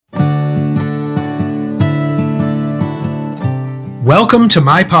Welcome to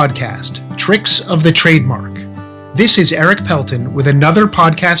my podcast, Tricks of the Trademark. This is Eric Pelton with another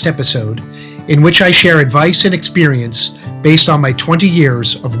podcast episode in which I share advice and experience based on my 20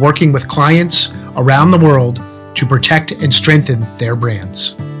 years of working with clients around the world to protect and strengthen their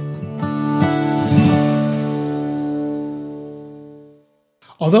brands.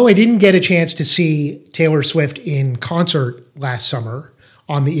 Although I didn't get a chance to see Taylor Swift in concert last summer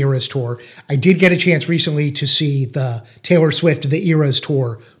on the Eras Tour, I did get a chance recently to see the Taylor Swift The Eras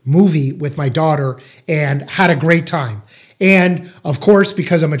Tour movie with my daughter and had a great time. And of course,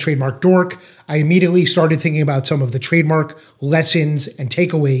 because I'm a trademark dork, I immediately started thinking about some of the trademark lessons and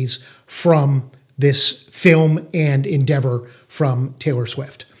takeaways from this film and endeavor from Taylor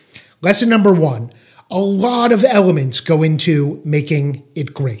Swift. Lesson number one, a lot of elements go into making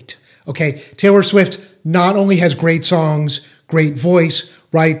it great. Okay, Taylor Swift not only has great songs, great voice,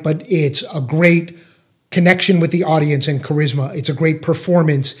 right, but it's a great connection with the audience and charisma. It's a great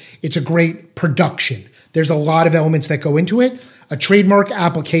performance. It's a great production. There's a lot of elements that go into it. A trademark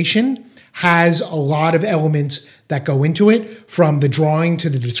application has a lot of elements that go into it, from the drawing to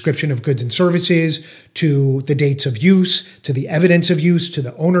the description of goods and services, to the dates of use, to the evidence of use, to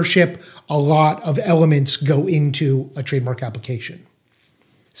the ownership. A lot of elements go into a trademark application.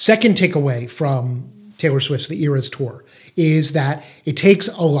 Second takeaway from Taylor Swift's The Eras Tour is that it takes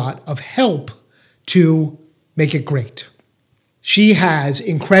a lot of help to make it great. She has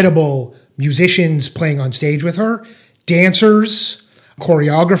incredible musicians playing on stage with her, dancers,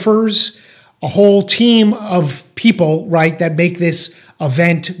 choreographers, a whole team of people, right, that make this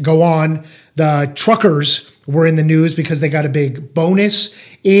event go on. The truckers were in the news because they got a big bonus.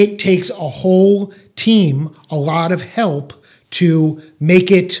 It takes a whole team, a lot of help to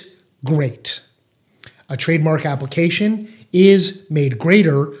make it great. A trademark application is made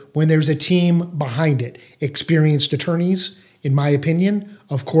greater when there's a team behind it. Experienced attorneys, in my opinion,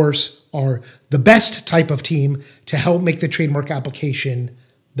 of course, are the best type of team to help make the trademark application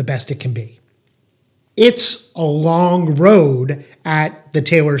the best it can be. It's a long road at the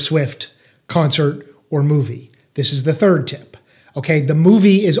Taylor Swift concert or movie. This is the third tip. Okay, the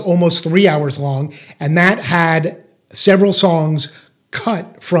movie is almost 3 hours long, and that had several songs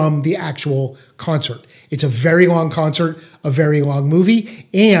cut from the actual concert. It's a very long concert, a very long movie,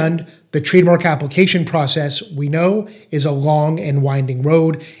 and the trademark application process, we know, is a long and winding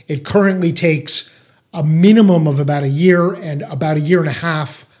road. It currently takes a minimum of about a year and about a year and a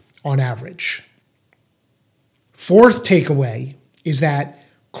half on average. Fourth takeaway is that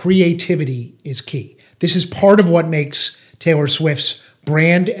creativity is key. This is part of what makes Taylor Swift's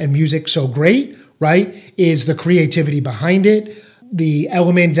brand and music so great, right? Is the creativity behind it, the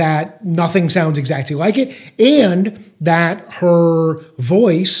element that nothing sounds exactly like it, and that her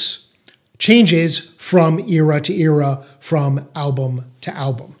voice changes from era to era, from album to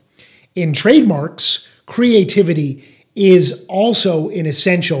album. In trademarks, creativity is also an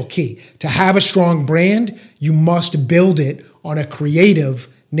essential key. To have a strong brand, you must build it on a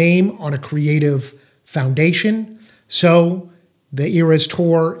creative name, on a creative foundation. So the Eras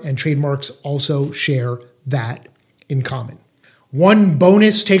Tour and trademarks also share that in common. One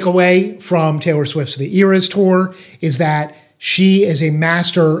bonus takeaway from Taylor Swift's The Eras Tour is that she is a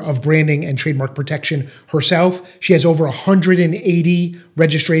master of branding and trademark protection herself. She has over 180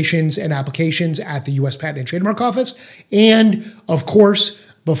 registrations and applications at the U.S. Patent and Trademark Office. And of course,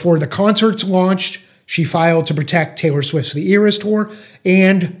 before the concerts launched, she filed to protect Taylor Swift's The Eras Tour.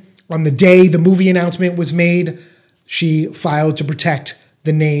 And on the day the movie announcement was made, she filed to protect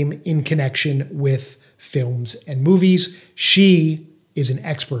the name in connection with films and movies. She is an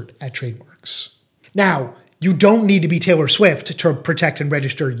expert at trademarks. Now, you don't need to be Taylor Swift to protect and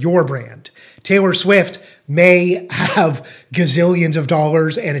register your brand. Taylor Swift may have gazillions of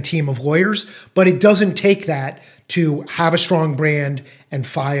dollars and a team of lawyers, but it doesn't take that to have a strong brand and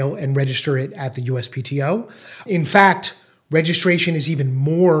file and register it at the USPTO. In fact, registration is even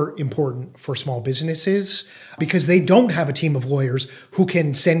more important for small businesses because they don't have a team of lawyers who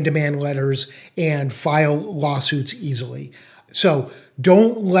can send demand letters and file lawsuits easily. So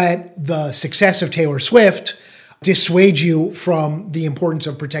don't let the success of Taylor Swift dissuade you from the importance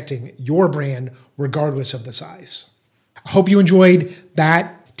of protecting your brand regardless of the size. I hope you enjoyed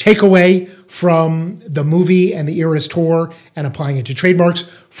that takeaway from the movie and the Eras Tour and applying it to trademarks.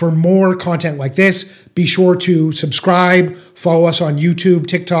 For more content like this, be sure to subscribe, follow us on YouTube,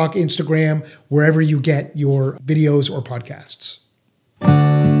 TikTok, Instagram, wherever you get your videos or podcasts.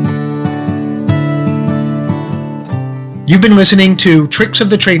 You've been listening to Tricks of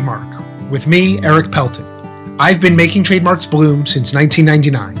the Trademark with me, Eric Pelton. I've been making trademarks bloom since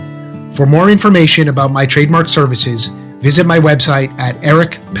 1999. For more information about my trademark services, visit my website at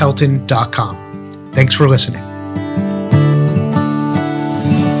ericpelton.com. Thanks for listening.